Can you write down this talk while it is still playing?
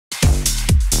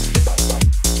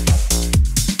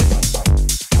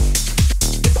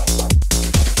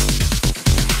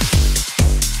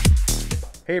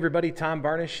Hey everybody, Tom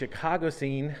Barnish, Chicago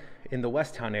scene in the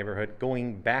Westtown neighborhood,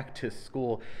 going back to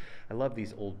school. I love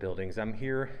these old buildings. I'm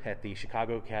here at the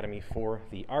Chicago Academy for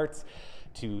the Arts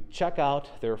to check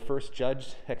out their first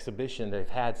judged exhibition they've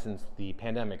had since the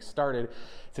pandemic started.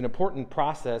 It's an important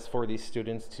process for these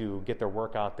students to get their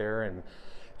work out there and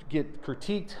get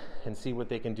critiqued and see what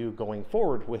they can do going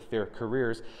forward with their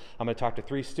careers. I'm going to talk to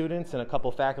 3 students and a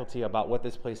couple faculty about what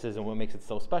this place is and what makes it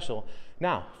so special.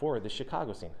 Now for the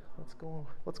Chicago scene. Let's go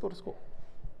to school.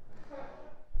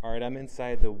 All right, I'm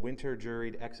inside the winter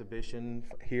juried exhibition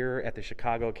here at the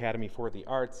Chicago Academy for the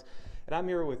Arts, and I'm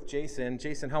here with Jason.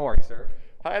 Jason, how are you, sir?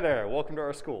 Hi there, welcome to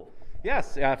our school.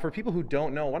 Yes, for people who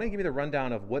don't know, why don't you give me the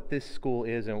rundown of what this school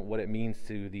is and what it means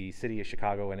to the city of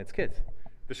Chicago and its kids?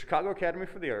 The Chicago Academy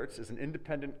for the Arts is an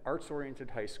independent, arts-oriented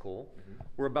high school.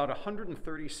 We're about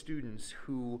 130 students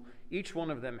who, each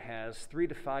one of them has 3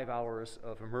 to 5 hours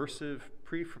of immersive,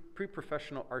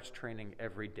 pre-professional arts training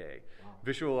every day. Wow.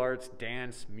 Visual arts,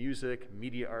 dance, music,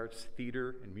 media arts,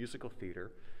 theater, and musical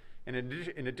theater. And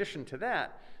in addition to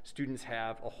that, students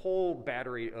have a whole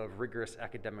battery of rigorous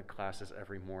academic classes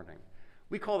every morning.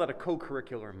 We call that a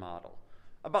co-curricular model.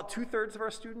 About 2/3 of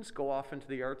our students go off into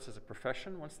the arts as a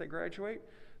profession once they graduate,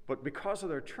 but because of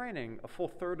their training, a full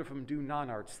third of them do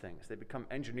non-arts things. They become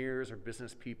engineers or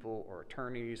business people or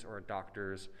attorneys or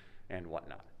doctors and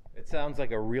whatnot. It sounds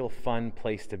like a real fun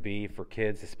place to be for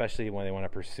kids, especially when they want to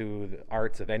pursue the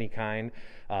arts of any kind.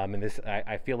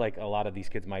 I feel like a lot of these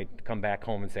kids might come back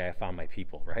home and say, I found my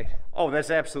people, right? Oh, that's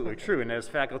absolutely true. And as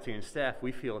faculty and staff,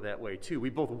 we feel that way too. We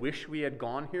both wish we had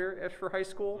gone here for high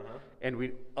school, and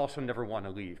we also never want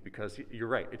to leave because you're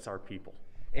right, it's our people.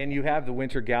 And you have the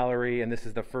Winter Gallery, and this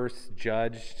is the first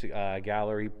judged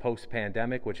gallery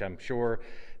post-pandemic, which I'm sure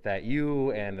that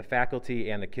you and the faculty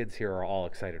and the kids here are all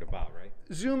excited about, right?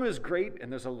 Zoom is great,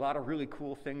 and there's a lot of really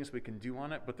cool things we can do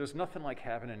on it, but there's nothing like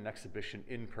having an exhibition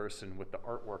in person with the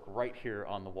artwork right here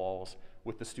on the walls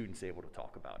with the students able to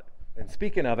talk about it. And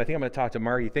speaking of, I think I'm going to talk to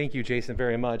Margy. Thank you, Jason,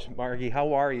 very much. Margy,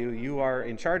 how are you? You are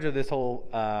in charge of this whole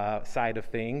side of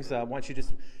things. Why don't you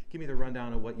just give me the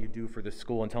rundown of what you do for the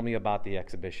school and tell me about the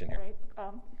exhibition here. All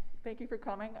right. Thank you for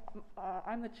coming.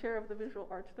 I'm the chair of the Visual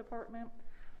Arts Department.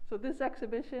 So this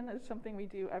exhibition is something we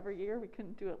do every year. We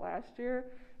couldn't do it last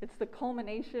year. It's the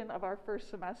culmination of our first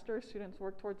semester. Students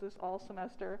work towards this all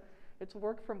semester. It's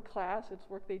work from class. It's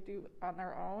work they do on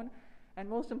their own. And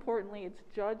most importantly, it's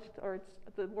judged, or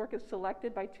the work is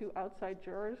selected by 2 outside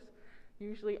jurors,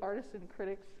 usually artists and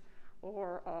critics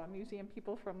or museum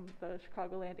people from the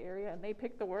Chicagoland area, and they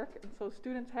pick the work. And so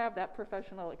students have that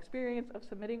professional experience of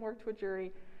submitting work to a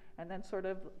jury, and then sort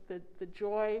of the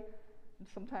joy, and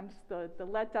sometimes the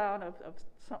letdown of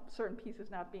certain pieces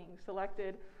not being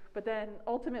selected. But then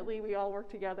ultimately we all work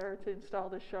together to install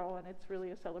the show, and it's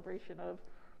really a celebration of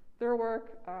their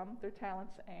work, their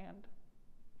talents, and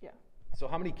yeah. So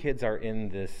how many kids are in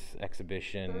this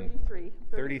exhibition?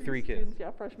 33 kids. Students,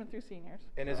 yeah, freshmen through seniors.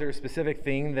 And is there a specific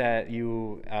thing that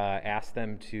you ask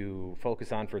them to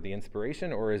focus on for the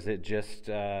inspiration, or is it just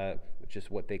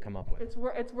what they come up with?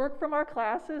 It's work from our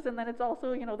classes, and then it's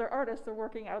also, they're artists. They're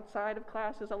working outside of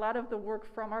classes. A lot of the work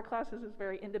from our classes is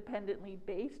very independently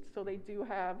based, so they do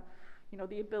have,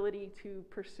 the ability to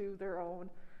pursue their own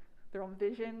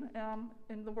vision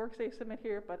in the works they submit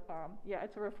here. But yeah,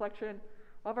 it's a reflection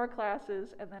of our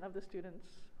classes and then of the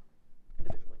students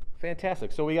individually.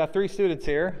 Fantastic. So we got 3 students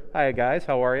here. Hi guys,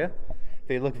 how are you?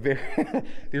 They look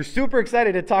they're super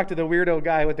excited to talk to the weirdo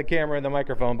guy with the camera and the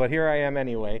microphone, but here I am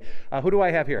anyway. Who do I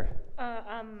have here?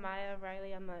 I'm Maya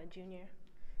Riley. I'm a junior.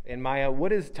 And Maya,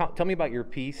 tell me about your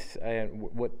piece and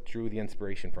what drew the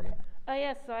inspiration from it.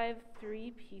 Yes, so I have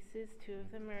 3 pieces. 2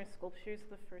 of them are sculptures.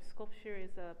 The first sculpture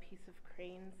is a piece of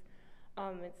cranes.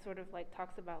 It sort of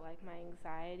talks about my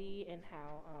anxiety and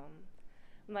how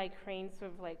cranes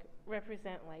sort of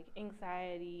represent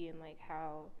anxiety and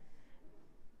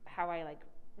how I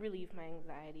relieve my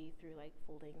anxiety through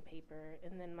folding paper.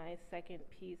 And then my second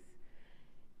piece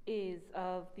is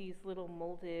of these little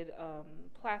molded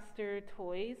plaster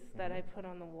toys that I put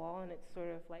on the wall, and it sort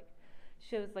of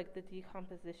shows the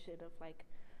decomposition of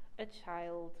a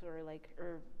child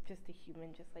or just a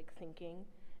human just thinking.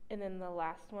 And then the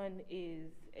last one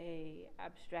is a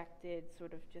abstracted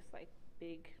sort of just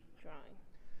big drawing.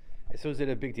 So is it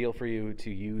a big deal for you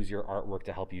to use your artwork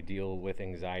to help you deal with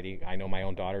anxiety? I know my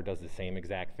own daughter does the same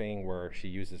exact thing where she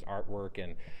uses artwork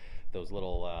and those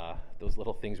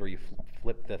little things where you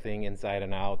flip the thing inside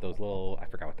and out, those little, I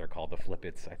forgot what they're called, the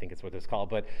flippets, I think it's what it's called.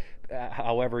 But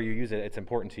however you use it, it's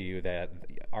important to you that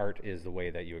art is the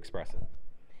way that you express it.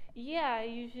 Yeah, I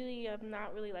usually am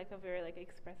not really like a very like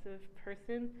expressive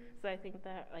person, so I think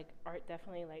that like art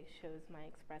definitely like shows my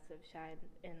expressive side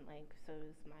and like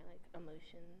shows my like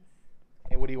emotions.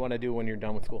 And what do you want to do when you're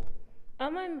done with school?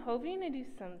 I'm hoping to do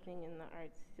something in the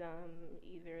arts,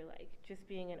 either like just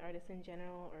being an artist in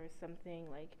general or something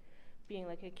like being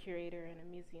like a curator in a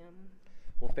museum.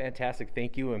 Well, fantastic.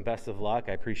 Thank you and best of luck.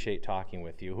 I appreciate talking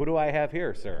with you. Who do I have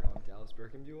here, sir? I'm Dallas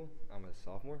Birkenbuell. I'm a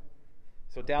sophomore.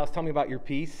 So Dallas, tell me about your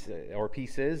piece or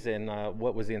pieces and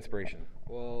what was the inspiration?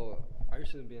 Well, I've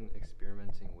recently been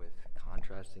experimenting with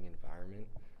contrasting environment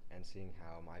and seeing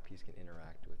how my piece can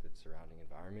interact with its surrounding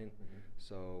environment.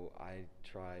 So I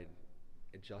tried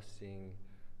adjusting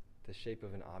the shape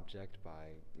of an object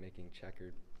by making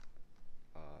checkered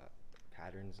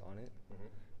patterns on it.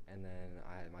 And then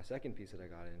my second piece that I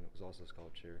got in was also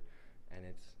sculpture, and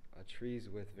it's trees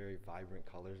with very vibrant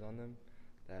colors on them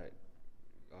that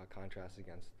contrast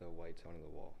against the white tone of the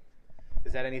wall.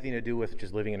 Is that anything to do with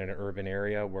just living in an urban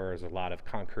area where there's a lot of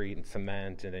concrete and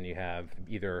cement, and then you have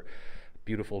either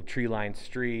beautiful tree-lined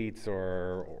streets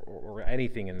or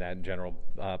anything in that general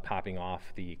popping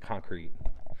off the concrete?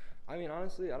 I mean,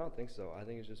 honestly, I don't think so. I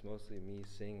think it's just mostly me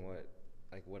seeing what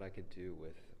I could do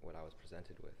with what I was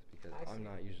presented with, because I'm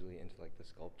not usually into like the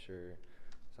sculpture,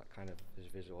 kind of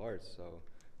visual arts, so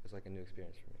it's like a new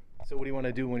experience for me. So what do you want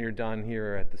to do when you're done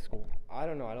here at the school? I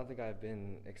don't know. I don't think I've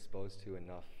been exposed to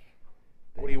enough.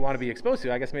 What do you want to be exposed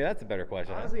to? I guess maybe that's a better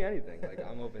question. Honestly, anything. Like,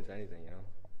 I'm open to anything, you know?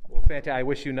 Well, fantastic. I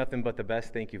wish you nothing but the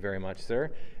best. Thank you very much,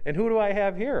 sir. And who do I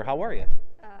have here? How are you?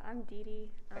 I'm Dee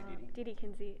Dee. Hi, Dee Dee. Dee Dee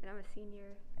Kinsey, and I'm a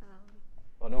senior.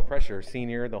 Oh, no pressure.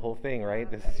 Senior, the whole thing, right?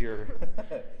 This is your...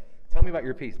 Tell me about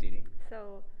your piece, Dee Dee.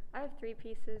 So I have 3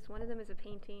 pieces. One of them is a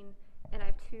painting, and I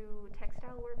have 2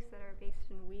 textile works that are based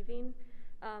in weaving.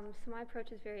 So my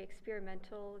approach is very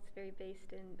experimental. It's very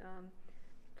based in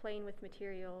playing with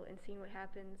material and seeing what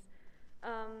happens.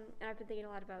 And I've been thinking a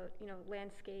lot about,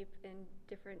 landscape and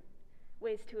different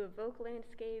ways to evoke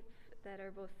landscape that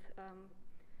are both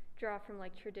draw from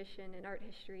like tradition and art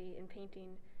history and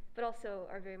painting, but also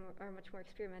are much more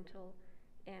experimental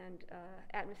and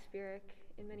atmospheric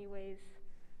in many ways.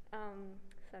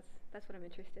 So that's what I'm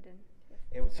interested in.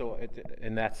 Yes.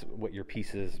 And that's what your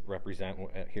pieces represent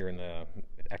here in the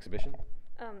exhibition?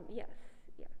 Yes.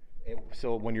 Yeah.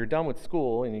 So when you're done with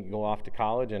school and you go off to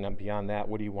college and beyond that,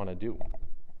 what do you want to do?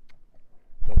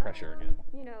 No pressure again.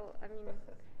 I mean,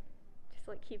 just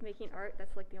like keep making art.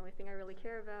 That's like the only thing I really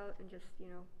care about, and just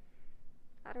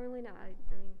I don't really know. I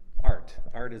mean.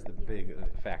 Art is the big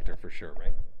factor for sure,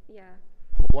 right? Yeah.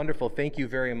 Well, wonderful. Thank you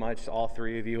very much, all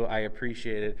 3 of you. I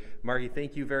appreciate it. Margy,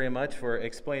 thank you very much for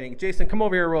explaining. Jason, come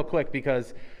over here real quick,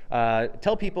 because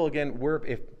tell people again,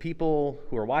 if people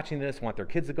who are watching this want their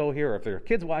kids to go here, or if there are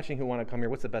kids watching who want to come here,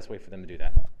 what's the best way for them to do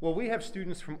that? Well, we have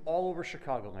students from all over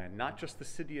Chicagoland, not just the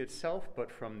city itself,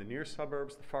 but from the near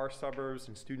suburbs, the far suburbs,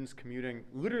 and students commuting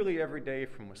literally every day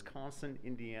from Wisconsin,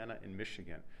 Indiana, and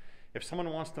Michigan. If someone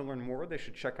wants to learn more, they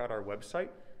should check out our website,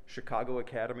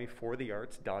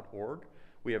 chicagoacademyforthearts.org.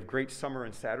 We have great summer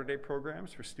and Saturday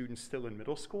programs for students still in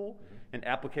middle school, and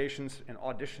applications and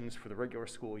auditions for the regular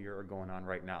school year are going on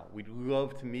right now. We'd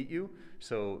love to meet you,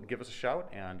 so give us a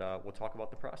shout, and we'll talk about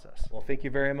the process. Well, thank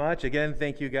you very much. Again,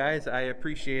 thank you guys. I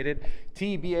appreciate it.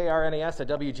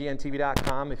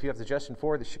 tbarnas@wgntv.com. If you have a suggestion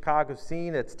for the Chicago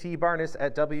scene, it's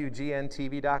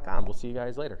tbarnas@wgntv.com. We'll see you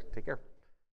guys later. Take care.